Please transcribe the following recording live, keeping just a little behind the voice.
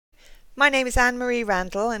My name is Anne-Marie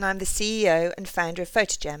Randall and I'm the CEO and founder of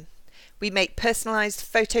Photogem. We make personalised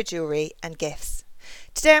photo jewellery and gifts.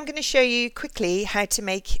 Today I'm going to show you quickly how to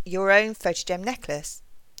make your own Photogem necklace.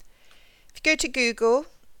 If you go to Google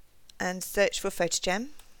and search for Photogem,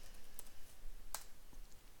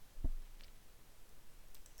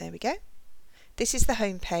 there we go. This is the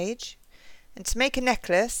home page, and to make a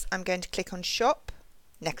necklace I'm going to click on Shop,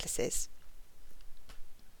 Necklaces.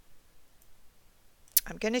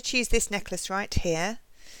 I'm going to choose this necklace right here.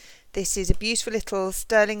 This is a beautiful little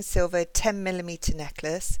sterling silver 10mm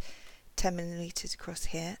necklace, 10mm across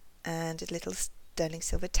here, and a little sterling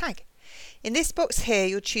silver tag. In this box here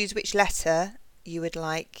you'll choose which letter you would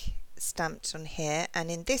like stamped on here, and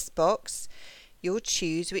in this box you'll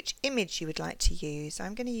choose which image you would like to use.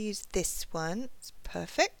 I'm going to use this one. It's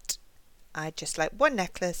perfect. I just like one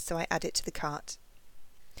necklace, so I add it to the cart.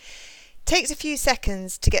 Takes a few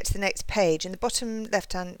seconds to get to the next page. In the bottom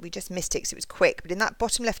left hand, we just missed it because it was quick, but in that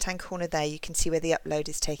bottom left hand corner there you can see where the upload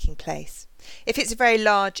is taking place. If it's a very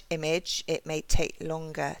large image it may take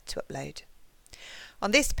longer to upload.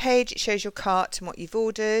 On this page it shows your cart and what you've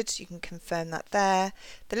ordered. You can confirm that there.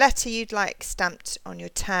 The letter you'd like stamped on your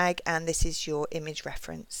tag, and this is your image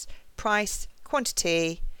reference. Price,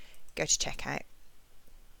 quantity, go to checkout.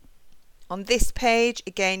 On this page,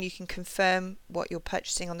 again, you can confirm what you're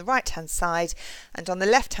purchasing on the right hand side, and on the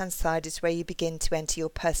left hand side is where you begin to enter your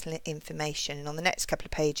personal information. And on the next couple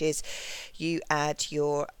of pages you add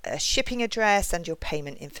your shipping address and your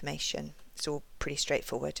payment information. It's all pretty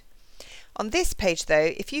straightforward. On this page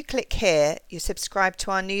though, if you click here, you subscribe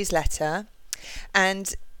to our newsletter,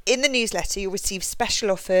 and in the newsletter you'll receive special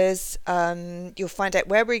offers, you'll find out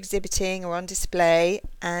where we're exhibiting or on display,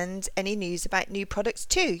 and any news about new products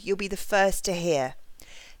too. You'll be the first to hear.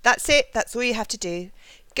 That's it, that's all you have to do.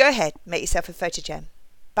 Go ahead, make yourself a Photogem.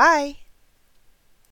 Bye!